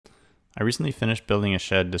I recently finished building a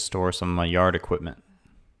shed to store some of my yard equipment.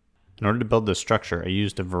 In order to build this structure, I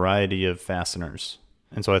used a variety of fasteners,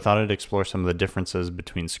 and so I thought I'd explore some of the differences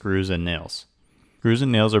between screws and nails. Screws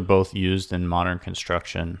and nails are both used in modern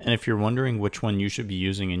construction, and if you're wondering which one you should be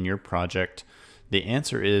using in your project, the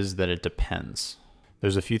answer is that it depends.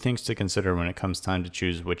 There's a few things to consider when it comes time to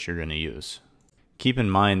choose which you're going to use. Keep in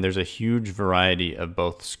mind there's a huge variety of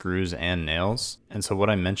both screws and nails, and so what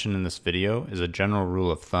I mentioned in this video is a general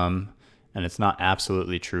rule of thumb, and it's not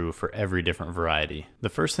absolutely true for every different variety. The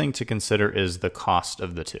first thing to consider is the cost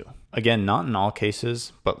of the two. Again, not in all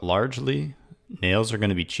cases, but largely, nails are going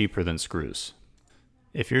to be cheaper than screws.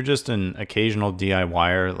 If you're just an occasional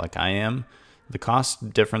DIYer like I am, the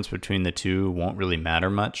cost difference between the two won't really matter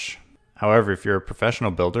much. However, if you're a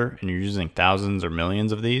professional builder and you're using thousands or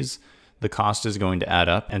millions of these, the cost is going to add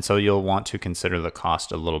up, and so you'll want to consider the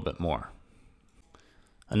cost a little bit more.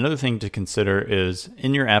 Another thing to consider is,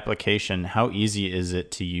 in your application, how easy is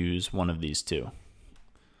it to use one of these two?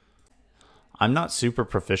 I'm not super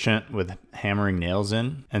proficient with hammering nails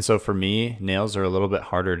in, and so for me, nails are a little bit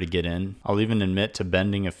harder to get in. I'll even admit to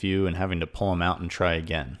bending a few and having to pull them out and try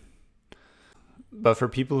again. But for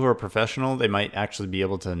people who are professional, they might actually be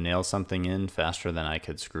able to nail something in faster than I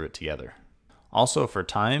could screw it together. Also for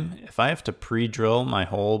time, if I have to pre-drill my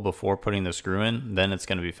hole before putting the screw in, then it's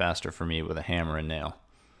going to be faster for me with a hammer and nail.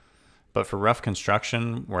 But for rough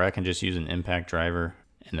construction, where I can just use an impact driver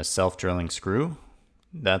and a self-drilling screw,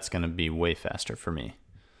 that's going to be way faster for me.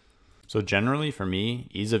 So generally for me,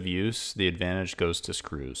 ease of use, the advantage goes to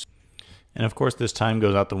screws. And of course this time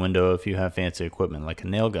goes out the window if you have fancy equipment like a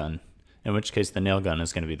nail gun, in which case the nail gun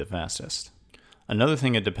is going to be the fastest. Another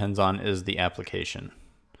thing it depends on is the application.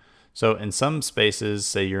 So in some spaces,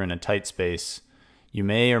 say you're in a tight space, you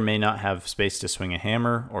may or may not have space to swing a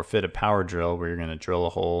hammer or fit a power drill where you're going to drill a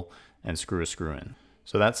hole and screw a screw in.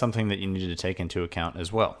 So that's something that you need to take into account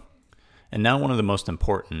as well. And now one of the most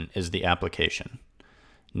important is the application.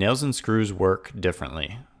 Nails and screws work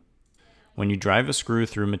differently. When you drive a screw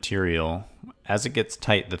through material, as it gets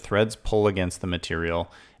tight, the threads pull against the material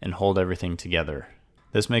and hold everything together.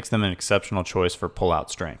 This makes them an exceptional choice for pull-out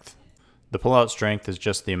strength. The pull-out strength is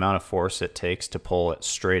just the amount of force it takes to pull it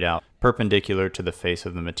straight out, perpendicular to the face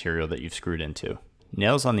of the material that you've screwed into.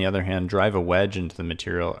 Nails, on the other hand, drive a wedge into the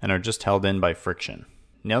material and are just held in by friction.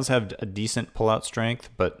 Nails have a decent pull-out strength,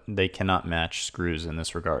 but they cannot match screws in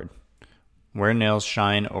this regard. Where nails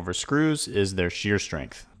shine over screws is their shear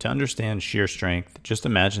strength. To understand shear strength, just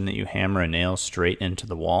imagine that you hammer a nail straight into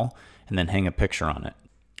the wall and then hang a picture on it.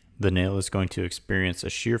 The nail is going to experience a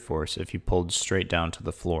shear force if you pulled straight down to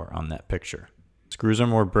the floor on that picture. Screws are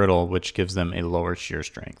more brittle, which gives them a lower shear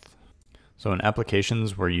strength. So in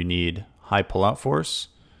applications where you need high pull-out force,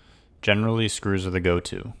 generally screws are the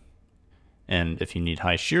go-to. And if you need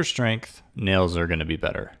high shear strength, nails are going to be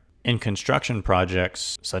better. In construction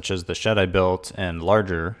projects, such as the shed I built and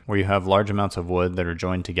larger, where you have large amounts of wood that are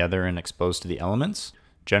joined together and exposed to the elements,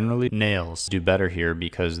 generally nails do better here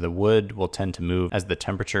because the wood will tend to move as the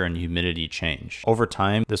temperature and humidity change. Over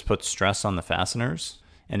time, this puts stress on the fasteners,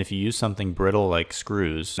 and if you use something brittle like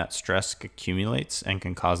screws, that stress accumulates and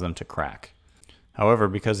can cause them to crack. However,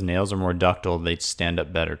 because nails are more ductile, they stand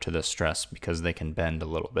up better to this stress because they can bend a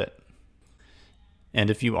little bit. And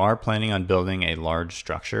if you are planning on building a large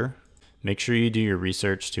structure, make sure you do your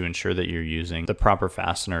research to ensure that you're using the proper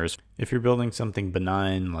fasteners. If you're building something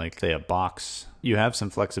benign, like say a box, you have some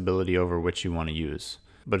flexibility over which you want to use.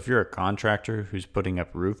 But if you're a contractor who's putting up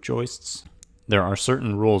roof joists, there are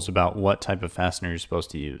certain rules about what type of fastener you're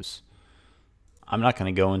supposed to use. I'm not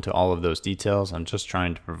going to go into all of those details. I'm just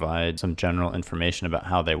trying to provide some general information about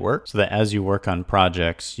how they work so that as you work on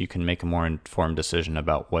projects, you can make a more informed decision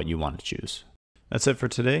about what you want to choose. That's it for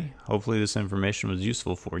today. Hopefully this information was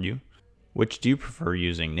useful for you. Which do you prefer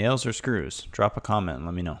using, nails or screws? Drop a comment and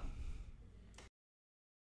let me know.